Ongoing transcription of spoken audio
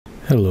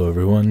Hello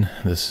everyone,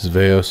 this is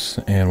Veos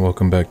and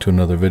welcome back to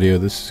another video.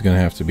 This is going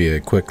to have to be a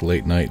quick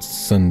late night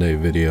Sunday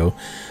video.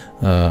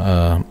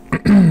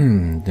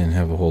 Didn't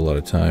have a whole lot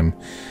of time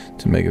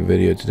to make a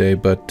video today,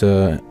 but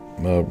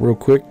real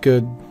quick,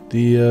 the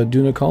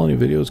Duna Colony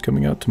video is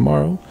coming out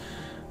tomorrow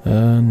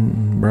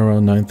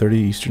around 9:30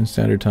 Eastern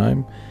Standard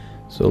Time,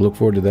 so look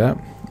forward to that.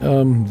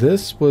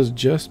 This was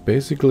just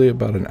basically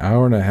about an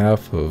hour and a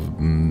half of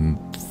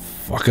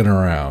fucking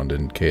around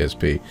in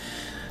KSP.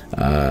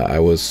 I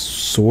was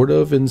sort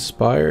of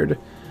inspired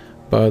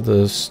by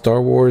the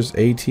Star Wars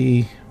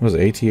AT&T, I don't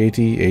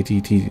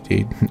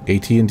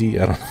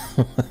know,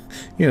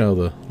 you know,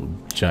 the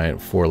giant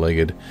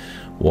four-legged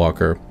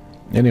walker.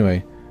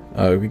 Anyway,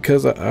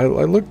 because I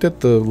looked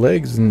at the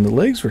legs and the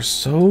legs were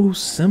so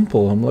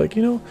simple. I'm like,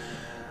 you know,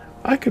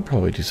 I could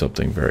probably do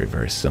something very,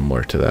 very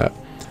similar to that.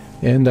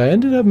 And I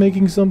ended up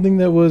making something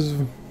that was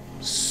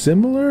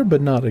similar,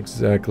 but not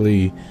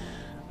exactly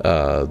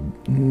the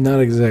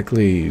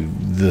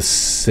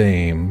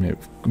same.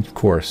 Of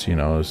course, you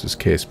know, this is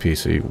KSP,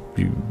 so you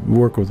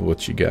work with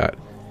what you got.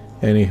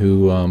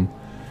 Anywho,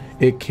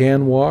 it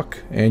can walk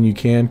and you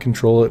can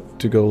control it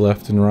to go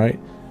left and right,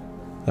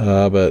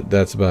 but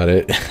that's about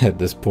it at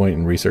this point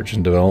in research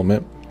and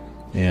development.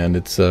 And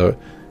it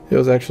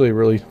was actually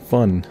really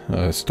fun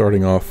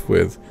starting off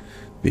with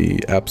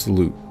the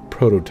absolute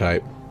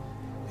prototype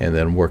and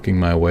then working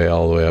my way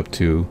all the way up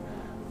to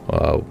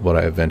what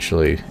I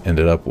eventually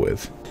ended up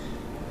with.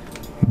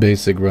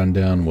 Basic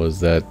rundown was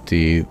that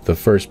the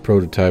first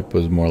prototype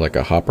was more like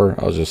a hopper.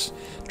 I was just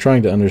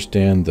trying to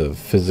understand the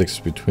physics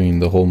between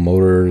the whole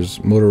motor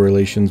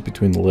relations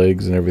between the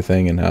legs and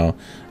everything, and how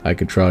I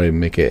could try to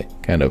make it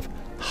kind of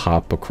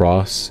hop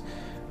across.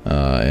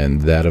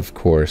 And that, of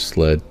course,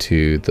 led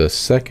to the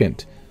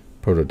second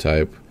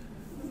prototype,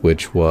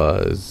 which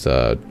was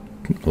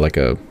like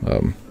a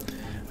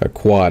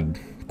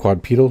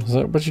quadrupedal. Is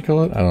that what you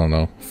call it? I don't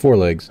know. 4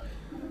 legs.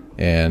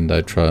 And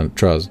I was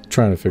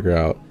trying to figure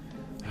out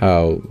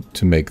how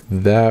to make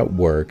that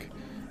work.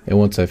 And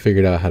once I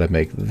figured out how to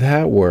make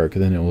that work,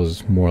 then it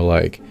was more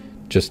like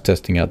just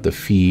testing out the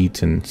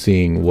feet and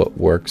seeing what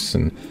works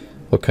and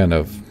what kind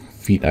of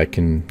feet I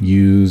can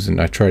use. And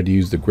I tried to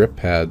use the grip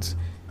pads,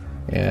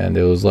 and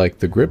it was like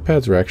the grip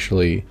pads were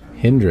actually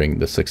hindering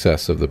the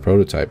success of the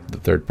prototype, the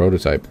third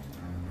prototype.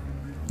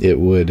 It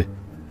would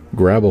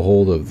grab a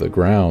hold of the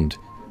ground,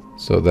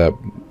 so that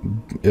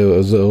it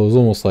was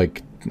almost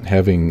like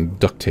having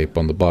duct tape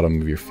on the bottom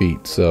of your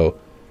feet. So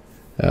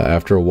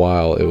after a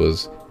while, it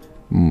was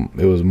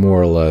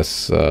more or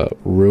less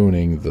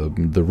ruining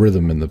the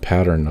rhythm and the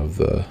pattern of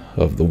the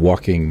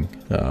walking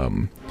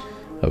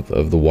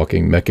of the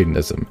walking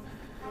mechanism,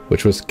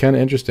 which was kind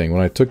of interesting.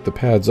 When I took the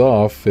pads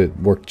off, it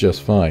worked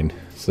just fine.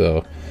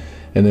 So,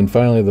 and then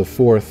finally the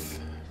fourth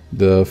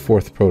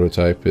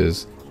prototype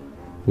is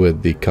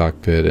with the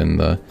cockpit and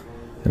the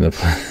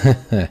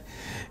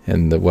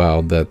and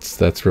wow,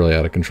 that's really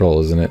out of control,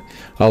 isn't it?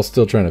 I was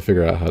still trying to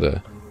figure out how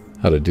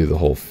to do the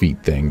whole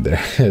feet thing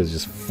there. It's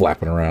just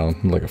flapping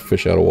around like a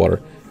fish out of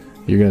water.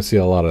 You're gonna see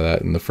a lot of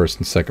that in the first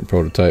and second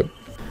prototype.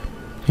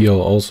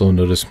 You'll also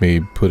notice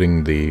me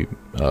putting the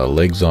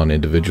legs on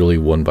individually,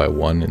 one by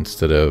one,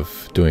 instead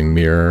of doing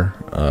mirror,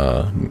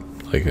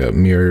 like a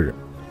mirror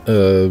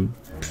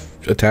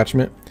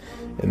attachment.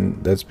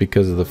 And that's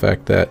because of the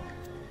fact that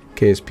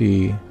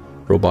KSP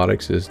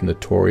Robotics is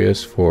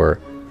notorious for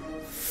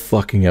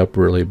fucking up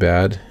really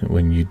bad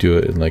when you do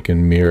it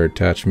in mirror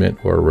attachment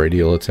or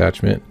radial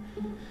attachment.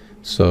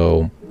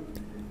 So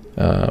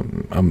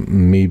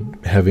me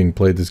having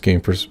played this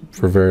game for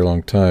a very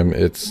long time,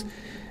 it's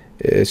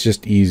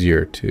just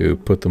easier to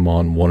put them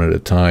on one at a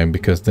time,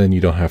 because then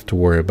you don't have to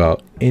worry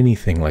about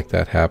anything like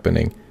that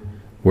happening,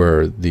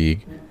 where the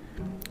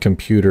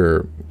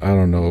computer, I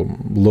don't know,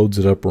 loads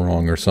it up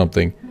wrong or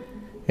something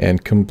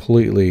and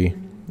completely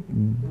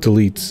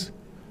deletes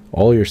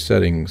all your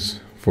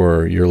settings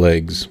for your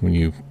legs when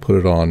you put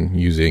it on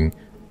using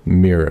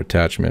mirror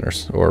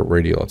attachment or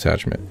radial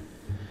attachment.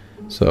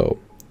 So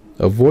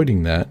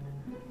avoiding that,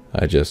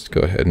 I just go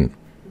ahead and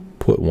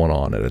put one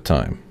on at a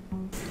time.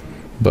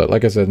 But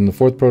like I said, in the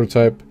fourth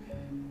prototype,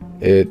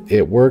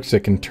 it works.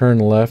 It can turn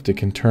left, it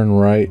can turn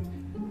right,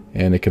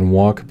 and it can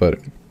walk, but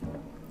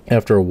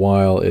after a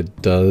while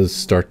it does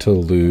start to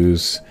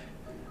lose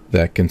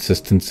that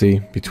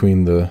consistency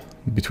between the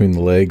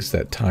legs,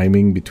 that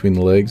timing between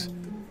the legs.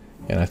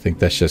 And I think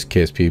that's just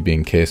KSP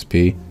being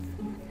KSP.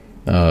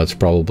 It's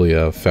probably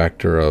a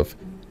factor of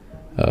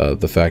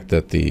the fact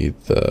that the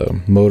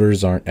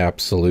motors aren't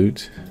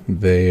absolute.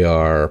 They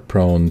are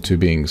prone to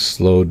being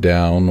slowed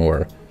down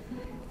or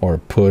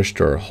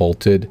pushed or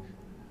halted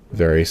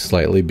very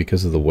slightly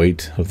because of the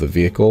weight of the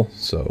vehicle.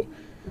 So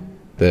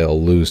they'll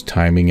lose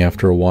timing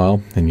after a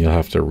while, and you'll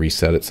have to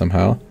reset it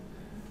somehow.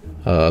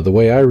 The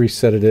way I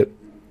resetted it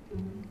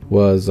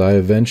was I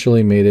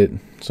eventually made it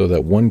so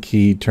that one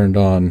key turned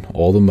on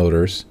all the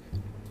motors,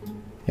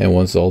 and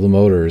once all the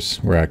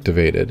motors were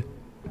activated,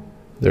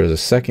 there's a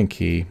second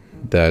key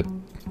that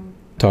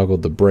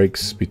toggled the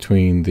brakes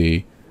between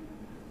the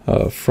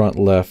front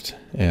left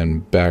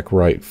and back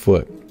right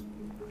foot.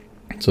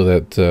 so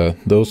that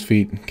those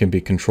feet can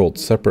be controlled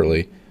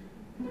separately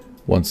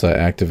once I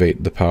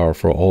activate the power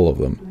for all of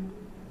them.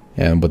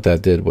 And what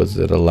that did was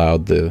it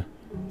allowed the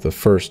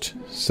first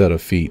set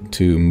of feet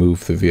to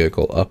move the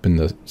vehicle up in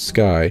the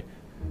sky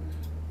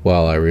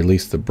while I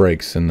released the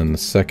brakes, and then the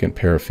second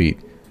pair of feet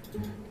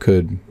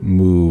could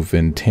move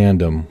in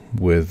tandem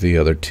with the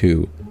other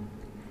two,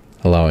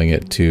 allowing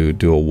it to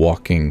do a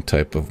walking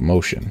type of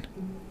motion.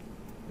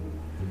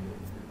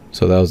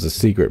 So that was the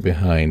secret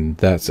behind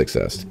that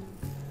success.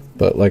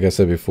 But like I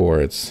said before,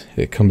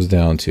 it comes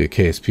down to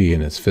KSP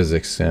and its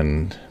physics,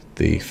 and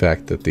the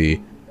fact that the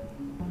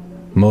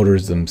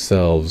motors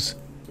themselves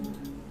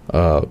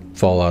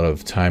fall out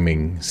of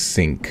timing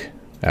sync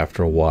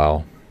after a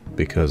while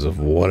because of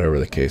whatever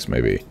the case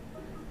may be.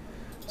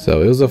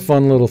 So it was a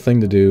fun little thing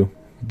to do,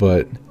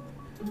 but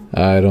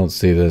I don't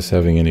see this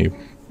having any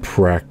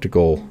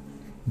practical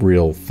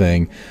real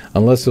thing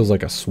unless it was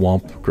like a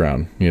swamp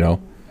ground, you know,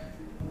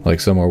 like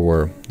somewhere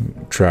where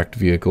tracked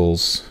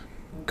vehicles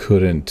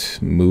couldn't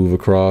move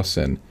across,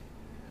 and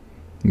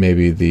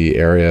maybe the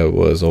area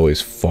was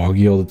always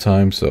foggy all the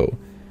time, so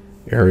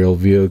aerial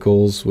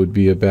vehicles would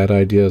be a bad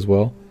idea as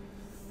well.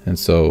 And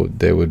so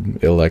they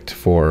would elect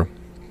for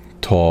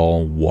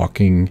tall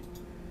walking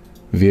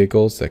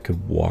vehicles that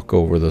could walk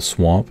over the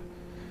swamp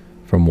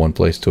from one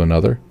place to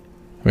another.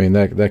 I mean,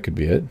 that could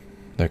be it.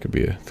 That could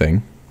be a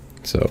thing.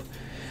 So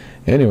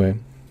anyway,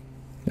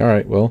 all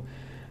right, well,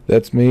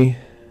 that's me.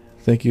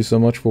 Thank you so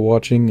much for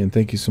watching, and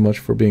thank you so much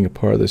for being a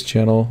part of this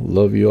channel.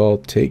 Love you all.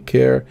 Take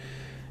care,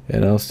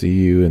 and I'll see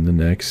you in the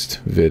next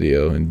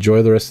video.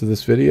 Enjoy the rest of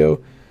this video.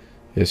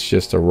 It's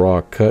just a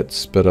raw cut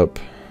sped up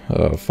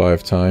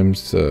 5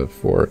 times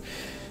for,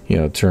 you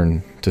know,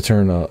 turn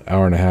an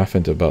hour and a half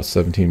into about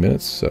 17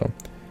 minutes. So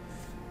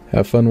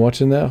have fun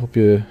watching that.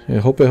 I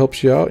hope it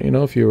helps you out, you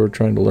know, if you were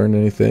trying to learn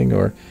anything,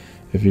 or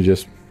if you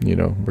just, you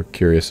know, were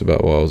curious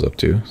about what I was up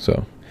to.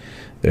 So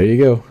there you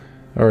go.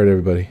 All right,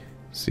 everybody.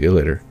 See you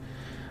later.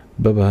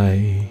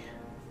 Bye-bye.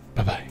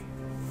 Bye-bye.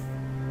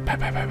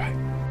 Bye-bye.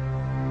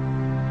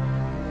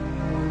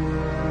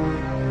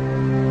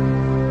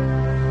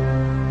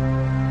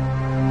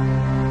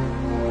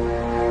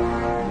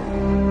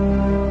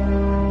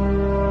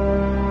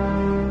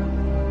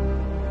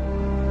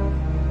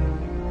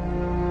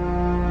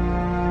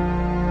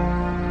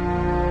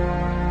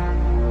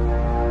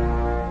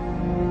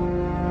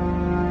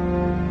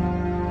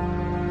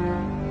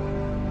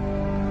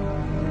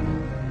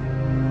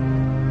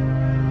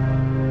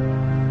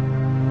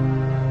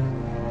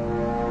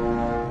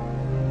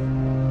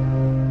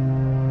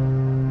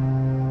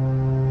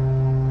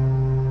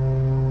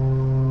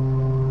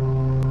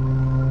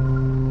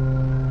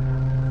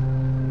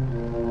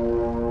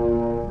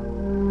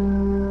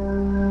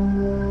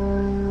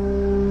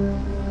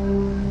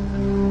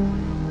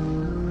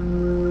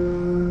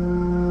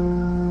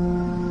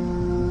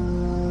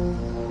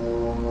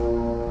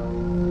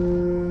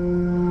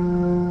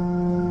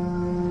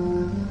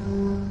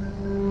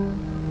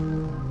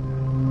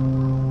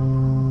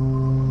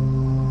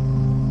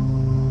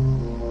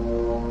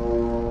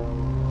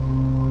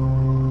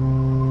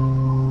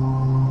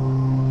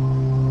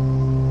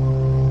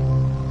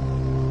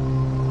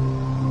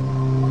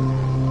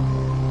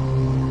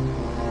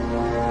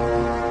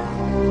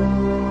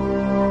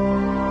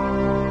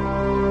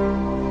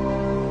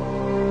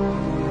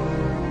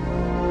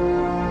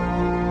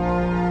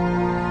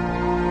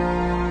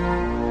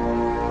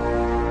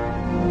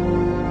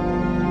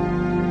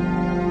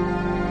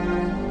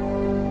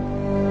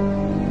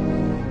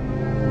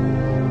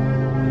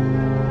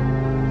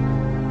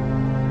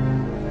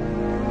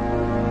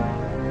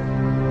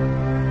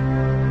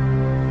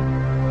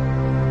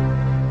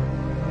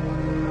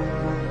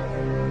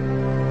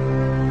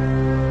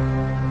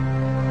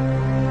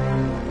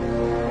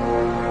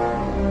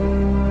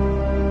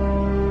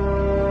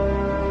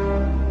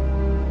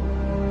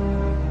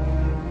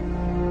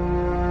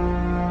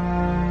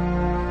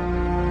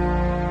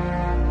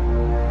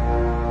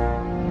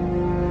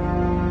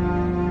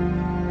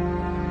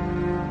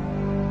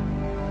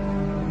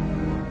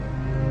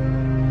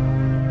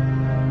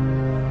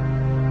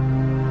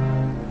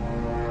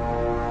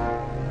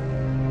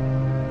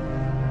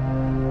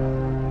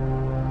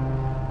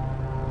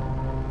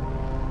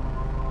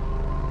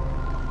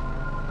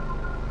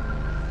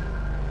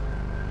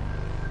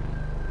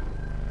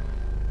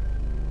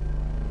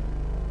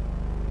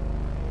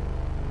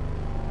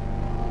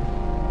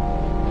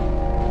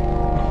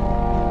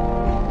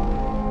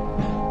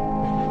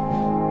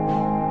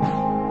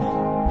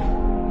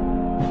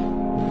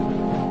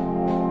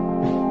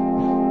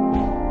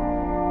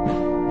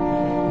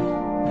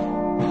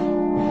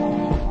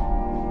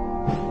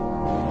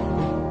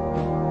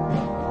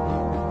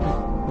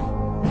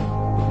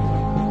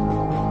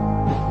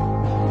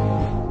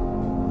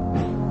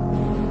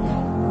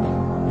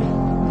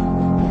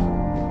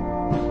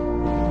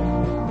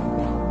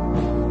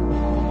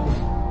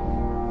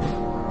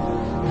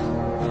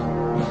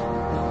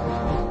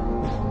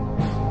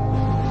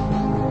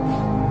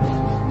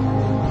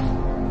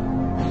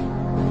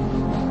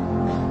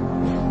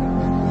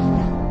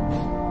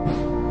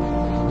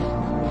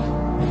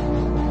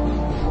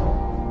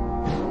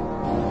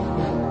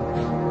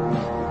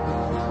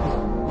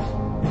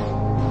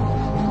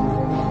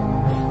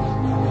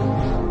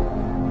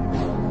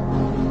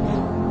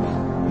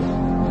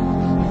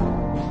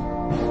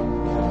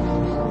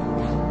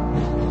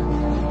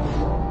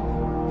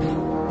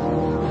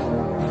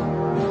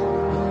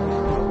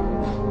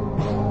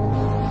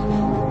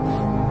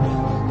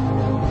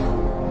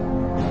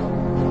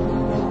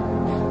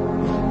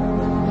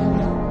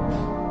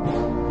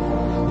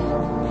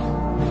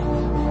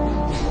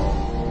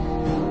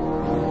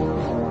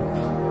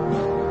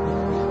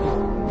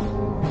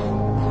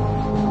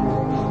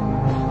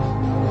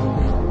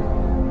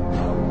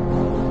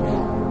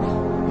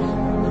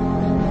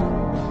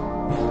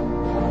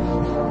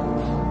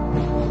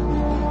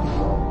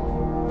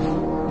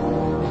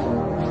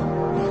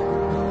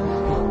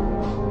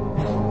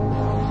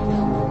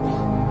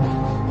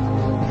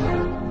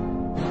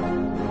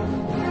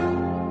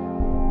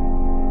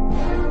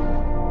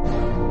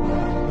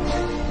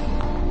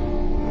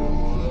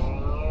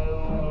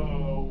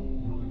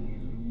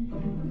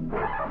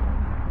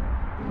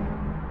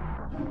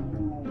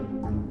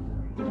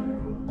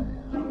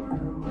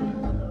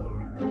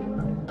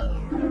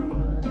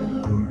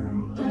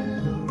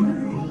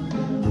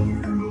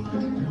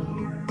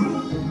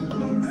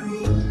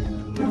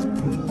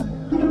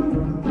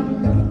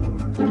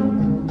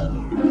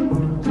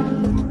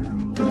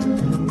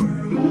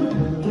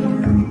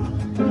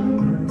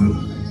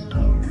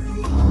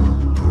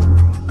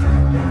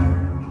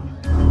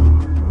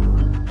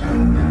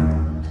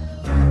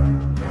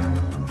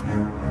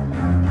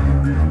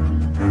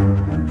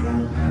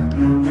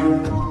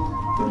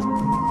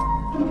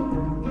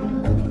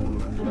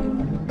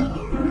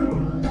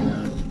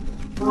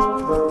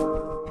 you.